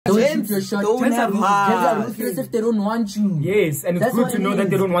shoot your shot. Don't have heart. Gents are ruthless if they don't want you. Yes, and it's good to know that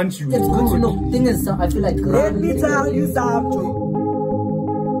they don't want you. It's good to know. Thing is, I feel like let me tell you something.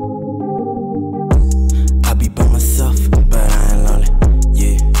 I be by myself, but I ain't lonely.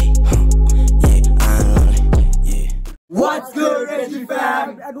 Yeah, yeah, I ain't lonely. Yeah. What's good, Reggie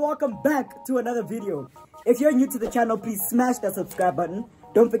fam? And welcome back to another video. If you're new to the channel, please smash that subscribe button.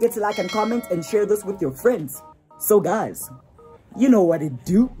 Don't forget to like and comment and share this with your friends. So guys, you know what it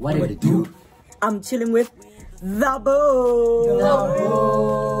do. What it do? I'm chilling with the boys.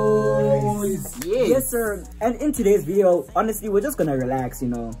 Yes, sir. And in today's video, honestly, we're just gonna relax, you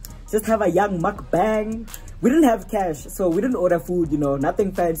know. Just have a young mukbang. We didn't have cash, so we didn't order food, you know,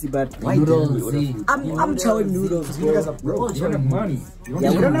 nothing fancy, but Noodles. I'm telling noodles. You guys are broke. You don't have money. We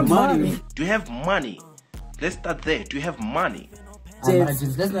don't have money. Do you have money? Let's start there. Do you have money?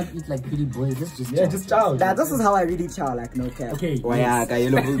 Let's not eat like pretty boys. Let's just chow. Nah, this is how I really chow, like no cap. Okay. Oh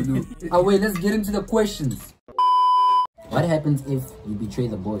wait, let's get into the questions. What happens if you betray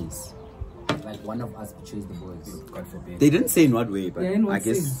the boys? Like one of us betrays the boys. God forbid. They didn't say in what way, but I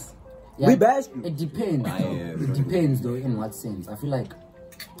guess We bashed you. It depends. It depends though. In what sense? I feel like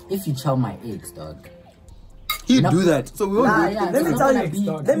if you chow my eggs, dog. he'd do that. So we won't do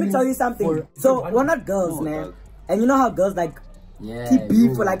it. Let me tell you something. So we're not girls, man. And you know how girls like keep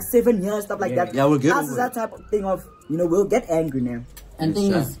beef for like 7 years, stuff like that. Yeah, we'll get us is that type of thing of, you know, we'll get angry now. And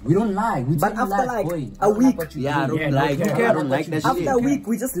thing is, we don't lie. We but after like a week, I don't like that shit. After a week,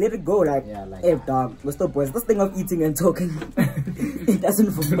 we just let it go. Like, hey, dog, we're still boys. This thing of eating and talking, it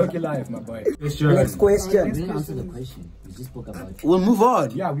doesn't fulfill. Look your life, my boy. Next question. We didn't answer the question. We just spoke about it. We'll move on.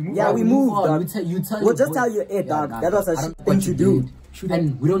 Yeah, we move on. We move on. We'll just tell you, hey, dog, that was a thing to do.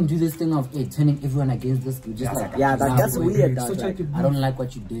 And we don't do this thing of turning everyone against this. We just that's weird, dog. I don't like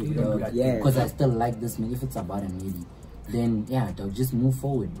what you did, dog. Yeah. Because I still like this man. If it's about a lady, then dog, just move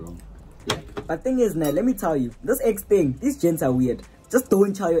forward, bro. Yeah. But thing is, man, let me tell you, this ex thing, these gents are weird. Just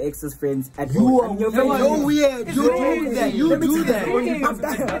don't tell your ex's friends at all. You're weird. You do that. You do that.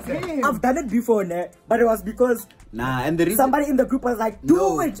 I've done it before, but it was because and the reason somebody in the group was like,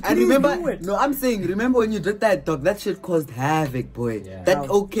 do it. And remember, I'm saying, remember when you did that, dog? That shit caused havoc, boy. Yeah. That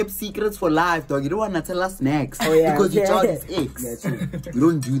kept secrets for life, dog. You don't want to tell us next because you told his ex. Yeah, true. You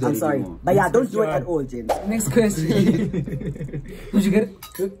don't do that. I'm sorry, anymore. but yeah, don't do it at all, James. Next question. Did you get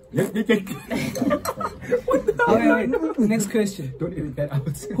it? Wait. Next question. Don't edit that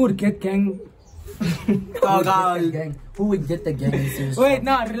out. Who would get gang? Who would get the gang in serious? Wait,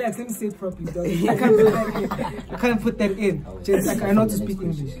 nah, relax. Let me say it properly, dog. I can't put that in. Just like I know to speak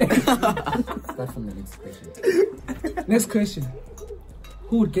English. Start from the next question. Next question.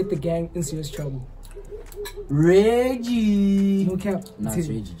 Who would get the gang in serious trouble? Reggie. No cap. Nah, it's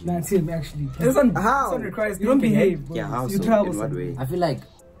Reggie. Nah, it's him actually. How? You don't behave. Yeah, how? You So, travel. in what way? I feel like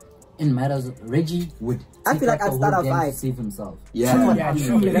in matters, Reggie would. I feel like I'd start a fight. Save himself. Yeah.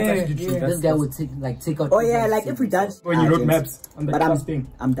 True. That's actually true. This guy would take out. Oh yeah, like if we done. When you wrote maps on the class thing.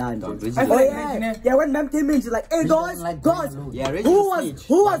 I'm done. Reggie. Oh yeah, when ma'am came in, she's like, "Hey guys, Yeah, Reggie.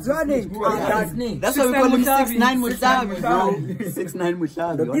 who was running?" That's why we call him 6'9" Mushabi, bro. 6'9"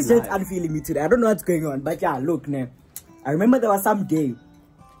 Mushabi. Look, these gents aren't feeling me today. I don't know what's going on, but yeah, look, I remember there was some day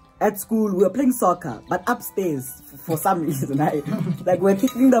at school we were playing soccer, but upstairs for some reason, like we're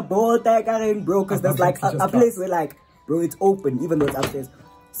kicking the ball, bro, because there's like a place where like, bro, it's open even though it's upstairs.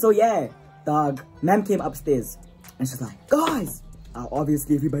 So yeah, dog, ma'am came upstairs and she's like, guys,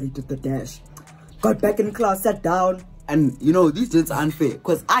 obviously everybody did the dash. Got back in class, sat down. And you know, these gents are unfair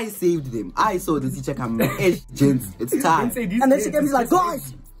because I saved them. I saw the teacher come. Gents, it's time. And then she came, she's like,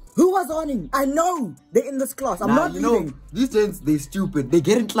 guys, who was awning? I know they're in this class. I'm not leaving. These gents, they stupid. They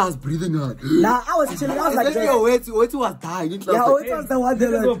get in class breathing hard. Nah, I was chilling. I was like, Owetu was dying in class. Yeah, Owetu was the one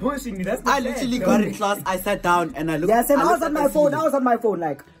that was pushing me. That's I literally got in class. I sat down and I looked. Yeah, I was on my phone. I was on my phone,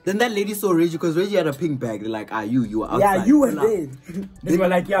 like. Then that lady saw Reggie because Reggie had a pink bag. They're like, you were outside. Yeah, you were there. They were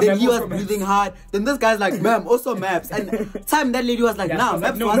like, then he was breathing hard. Then this guy's like, ma'am, also maps. And time that lady was like, nah,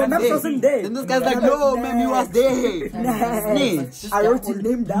 maps wasn't there. Then this guy's like, no, ma'am, he was there. Snitch. I wrote his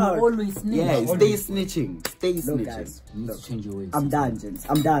name down. Always snitch. Yeah, stay snitching. Stay snitching. Guys, you need to change your ways. I'm done, gents.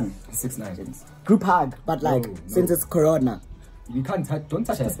 I'm done. 6'9", gents. Group hug, but like, since it's Corona. You can't touch, don't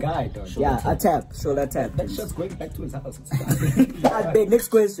touch this guy, dog. Yeah, a tap, shoulder tap. That shot's going back to his house. Next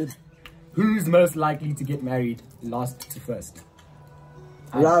question. Who's most likely to get married last to first?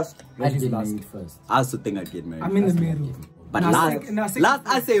 Last. I'd get married first. I also think I'd get married. I'm in the middle. But last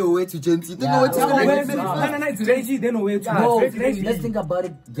I say Owetu, gents. You think Owetu? No, it's Reggie, then Owetu. No, let's think about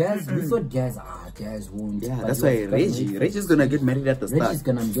it. Guys, we thought guys won't. Yeah, that's why Reggie's gonna get married at the start. Reggie's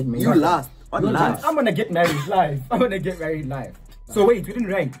gonna get married. You last. I'm gonna get married live. So wait, we didn't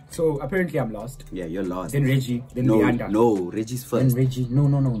rank. So apparently I'm lost. Yeah, you're lost. Then Reggie, then No, Luyanda. no, Reggie's Then first. Reggie. No.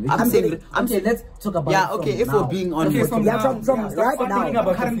 Reggie. I'm saying, Okay, let's talk about. yeah, it okay, from if now. we're being on. Okay, from Yeah, now, from start right thinking now.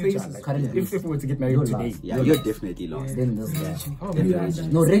 about Current the future. basis. Like, Current if we were to get married You're today, lost. Yeah, you're definitely lost. Then this guy. Oh, Then yeah, Reggie.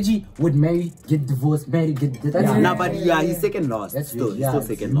 No, Reggie would marry, get divorced, marry, get. That's Yeah. Nah, but yeah, he's second last. That's Still, Reggie. he's still Yeah,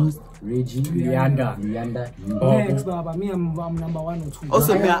 second it's last. Reggie, Luyanda. Next, Baba. Me, I'm number 1 or 2.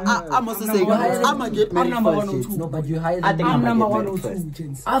 Also, Yeah. yeah, I'm also saying, number one. I'm gonna get I'm married number first. 1 or shit. 2. No, but you hired. I think I'm I number might 1 get or married 2, first.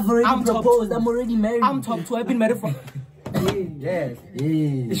 gents. I've already I'm top proposed. 2. I'm already married. I'm top 2. I've been married for. Yes.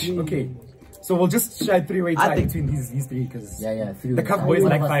 Yeah. Okay. So we'll just try three-way tie think- between these three because Yeah. the cup boys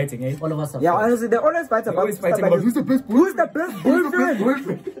like fighting, eh? All of us are. Yeah, first. honestly, they always fight about always fighting stuff like about who's the best who's the best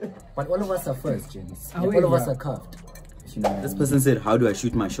boyfriend. But all of us are first, gents. Oh, Like, all of yeah. us are cuffed. You know what I This mean? person said, "How do I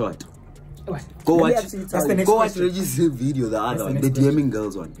shoot my shot?" What? Go Let me watch. actually tell the you. next Go watch question. Reggie's video, the other the one, the next question. DMing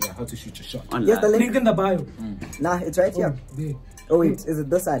girls one. Yeah, how to shoot your shot. Online. Yes, the link. Link in the bio. Nah, it's right here. There. Oh wait, is it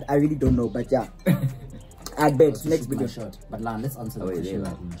this side? I really don't know, but yeah. I bet To next shoot my video. shot. But Lan, let's answer the wait, question yeah.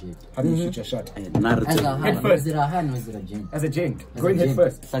 like legit. How do you shoot your shot? And Naruto. As a Head hand, first. is it a hand or is it a gym? As a gent, As going a head gent.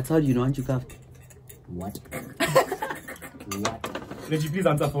 first. Like, how do you know? Aren't you cuffed? What? What? Reggie, please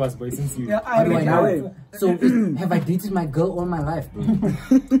answer for us, boy, since you. Yeah, How do I already know? know. So, have I dated my girl all my life, bro?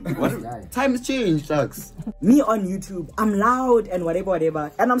 What? Times change, sucks. Me on YouTube, I'm loud and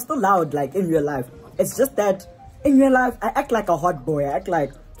whatever, and I'm still loud like in real life. It's just that in real life, I act like a hot boy. I act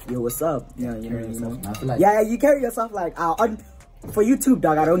like, yo, what's up? Yeah, you know. I feel like Yeah, you carry yourself like on for YouTube,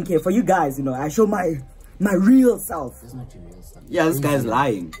 dog. I don't care. For you guys, you know, I show my real self. that's not your real stuff. Yeah, this guy's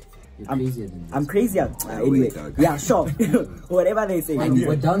lying. You're crazier than this. I'm crazier. Anyway, wait, dog. yeah, sure. Whatever they say. And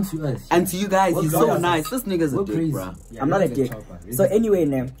we're down to earth. And to you guys, he's so crazy. nice. This nigga's a We're dick, crazy. bruh. Yeah, I'm not a Reggie's dick. chopper. So anyway,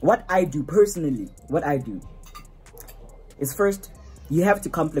 now what I do personally, is first you have to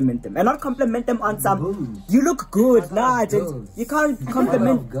compliment them, and not compliment them on some. You look good, nah. girls. You can't I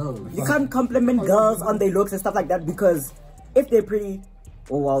compliment. love girls. You can't compliment girls on their looks and stuff like that, because if they're pretty,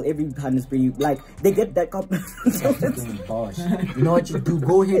 oh well, every time is pretty. Like they get that compliment. Bosh. You know what you do?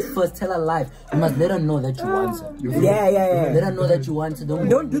 Go ahead first. Tell her life. You must let her know that you want her. yeah. Let her know that you want her.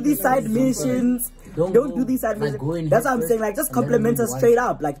 Don't do these side missions. Don't go, do these side like, missions. go in That's head what I'm first saying. Like, just and let her compliment know her you want straight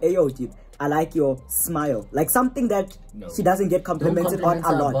up. Like, hey yo, dude, I like your smile. Like something that she doesn't get Don't complimented on compliment a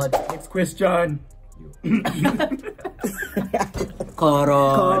her, lot. but Next question.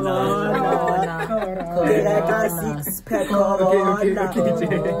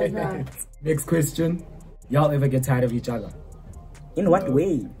 Next question. Y'all ever get tired of each other? In what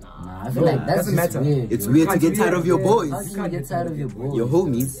way? nah, I feel like that's doesn't just matter. weird. It's bro. weird to get tired of your boys. How can you get tired of your boys? Your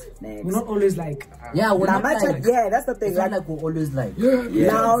homies. Next. We're not always like. Yeah, we're Nah, not my like, chat, yeah, that's the thing. it's not Like, like we're always like,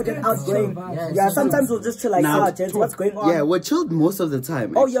 loud and outgoing. Yeah, Yeah, it's sometimes true. we'll just chill like, Nah, gents, what's going on? Yeah, we're chilled most of the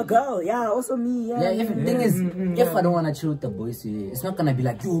time. Oh, your actually. girl. Yeah, also me. Yeah. yeah, if the thing is, if I don't want to chill with the boys, it's not gonna be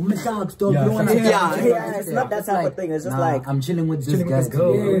like, yo, Miss Dogs, dog, Yeah. you don't want to Yeah, it's not that type of thing. It's just like, I'm chilling with this Chilling guy with this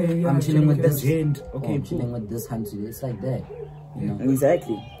girl. today. Yeah, I'm chilling with this gent. Okay, I'm cool. chilling with this hand today. It's like that. You know?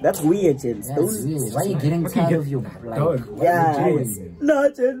 exactly. That's weird, gents. Yeah, it's weird. Why are you getting tired of your like? Dog. what are you doing? Nah,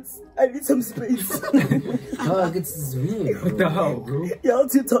 gents. I need some space. Dog, it's weird. What the hell, bro? Y'all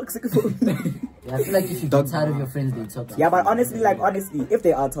too toxic for me. Yeah, I feel like if you get tired of your friends, they talk. Yeah, but honestly, if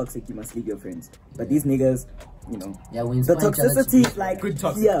they are toxic, you must leave your friends. But these niggas, you know, yeah, we the inspire each other to toxicity be- is like Good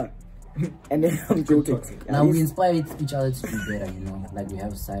toxic. here. And then I'm joking. Yeah, Now we these- inspire each other to be better, you know. Like we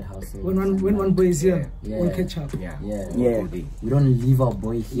have side houses. When one boy is here, Yeah. we'll catch up. Yeah. Yeah. We don't leave our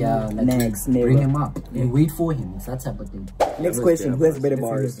boy here. Like Next, we never. bring him up. We wait for him. It's that type of thing. Next question: who has better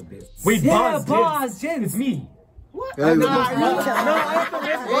bars? Wait, Yeah, bars, bars, gents. It's me. You're not in this conversation.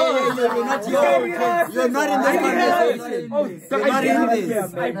 You're not in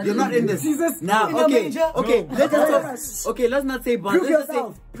this. You're not in this. Now, okay. Let's not say bars. Prove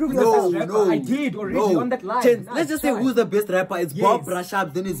yourself. Prove No, yourself. no. I did already no. on that line. Chance, Nah, let's just say try. who's the best rapper. It's Bob Yes.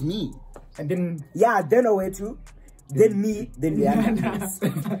 Rashab, then it's me. And then, Yeah, then away too. Then me. Then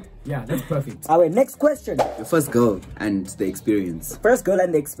Luyanda. yeah, that's perfect. Our next question: The first girl and the experience. first girl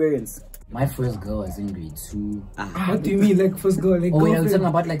and the experience. My first girl was in grade 2. What do you mean, like first girl, like Oh wait, I was girlfriend? talking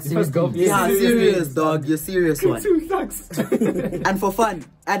about like serious First girl, things. Yeah, Serious. serious dog. You're serious one. Two sucks. And for fun,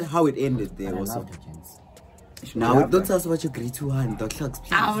 add how it ended there And I also. loved her, Chance. Now, don't tell us about your grade 2 one, dog. Thugs,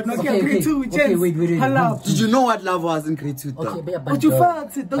 please. Okay, wait. Hello. Did you know what love was in grade 2, Okay, dog? but But you the-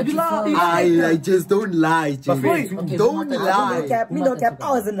 felt it, don't but you laugh? felt- I just don't lie, James. Okay, Don't we lie. Me no cap.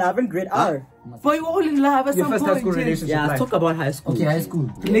 I was in love in grade R. Boy, we're all in love at Your some first high point. school James. relationship. Yeah, life. talk about high school. Okay, high school.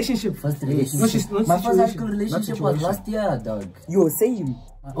 Relationship. First relationship. Not My first high situation. school Not relationship was situation. last year, dog. You were saying.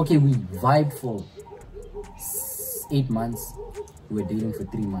 Okay, we vibed for 8 months. we were dating for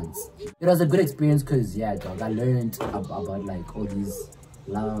 3 months. It was a good experience because, yeah, dog, I learned about like all these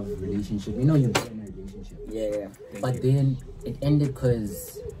love, relationship. You know, you're in a relationship. Yeah. But then it ended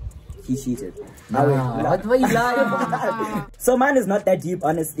because he cheated. what were you lying about? So mine is not that deep,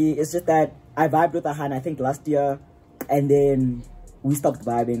 honestly. It's just that I vibed with Ahan, I think, last year. And then we stopped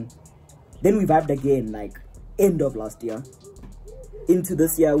vibing. Then we vibed again, like, end of last year. Into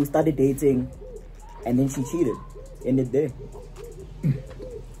this year, we started dating. And then she cheated. Ended there.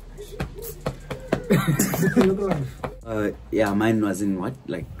 Yeah, mine was in what?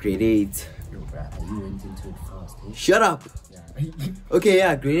 Like grade 8. Yo, bruh, you went into it fast. Eh? Shut up! Yeah. Okay,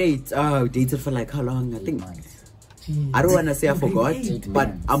 yeah, grade 8. Dated for like how long? I 8 think. months. I don't want to say I forgot,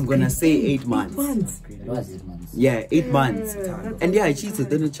 but I'm gonna say 8 months. It was 8 months. Yeah, 8 months. And yeah, I cheated,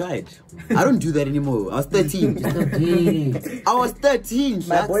 then I tried. I don't do that anymore. I was 13. I was 13.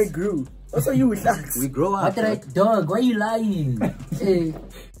 My boy grew. Also, you relax. We grow up. What did I, dog? Why are you lying? Hey.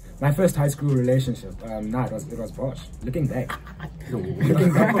 My first high school relationship, nah, it was Bosch. Looking back.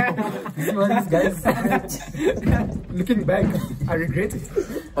 These guys. Looking back, I regret it.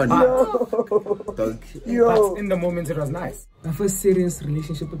 Oh no. Dog. But in the moment, it was nice. My first serious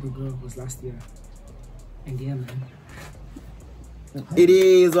relationship with a girl was last year. And yeah, man. It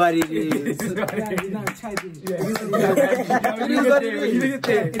is what it is. It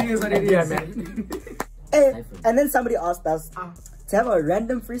is what it is, man. Hey, and then somebody asked us to have a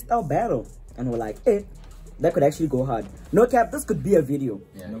random freestyle battle. And we're like, hey, that could actually go hard. No cap, this could be a video.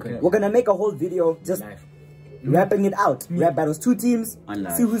 Yeah, Okay. We're gonna make a whole video just rapping it out. Rap battles, 2 teams,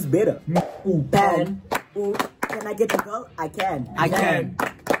 Unlive. see who's better. Ooh, Pan. Ooh, can I get a girl? I can. I can.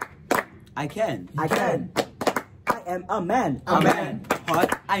 I can. I can. I am a man. A man.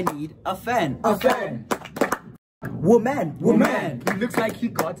 Hot. I need a fan. A fan. Woman. Woman, he looks like he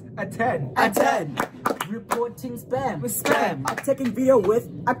got a 10. A 10. reporting spam. Spam. I'm taking video with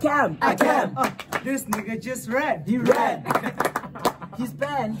a cam. I can. This nigga just ran. He ran. He's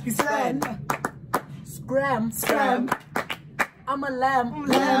banned. He's ran. Scram. Scram. I'm a lamb.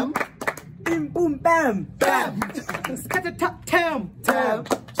 Lamb. Bim boom bam. Bam. Cut the top. Tam. Tam.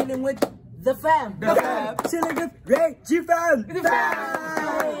 Chilling with the fam. The fam. Chilling with Ray G fam. The fam.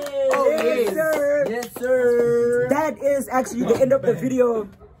 Oh, yes, sir. Yes, sir. That is actually the end of the video.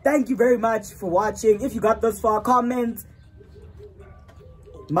 Thank you very much for watching. If you got this far, comment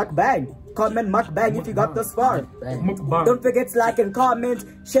MUKBANG. Comment MUKBANG if you got this far. Mukbang. Don't forget to like and comment.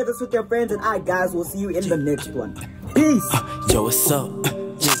 Share this with your friends. And guys, we'll see you in the next one. Peace. Yo, what's up?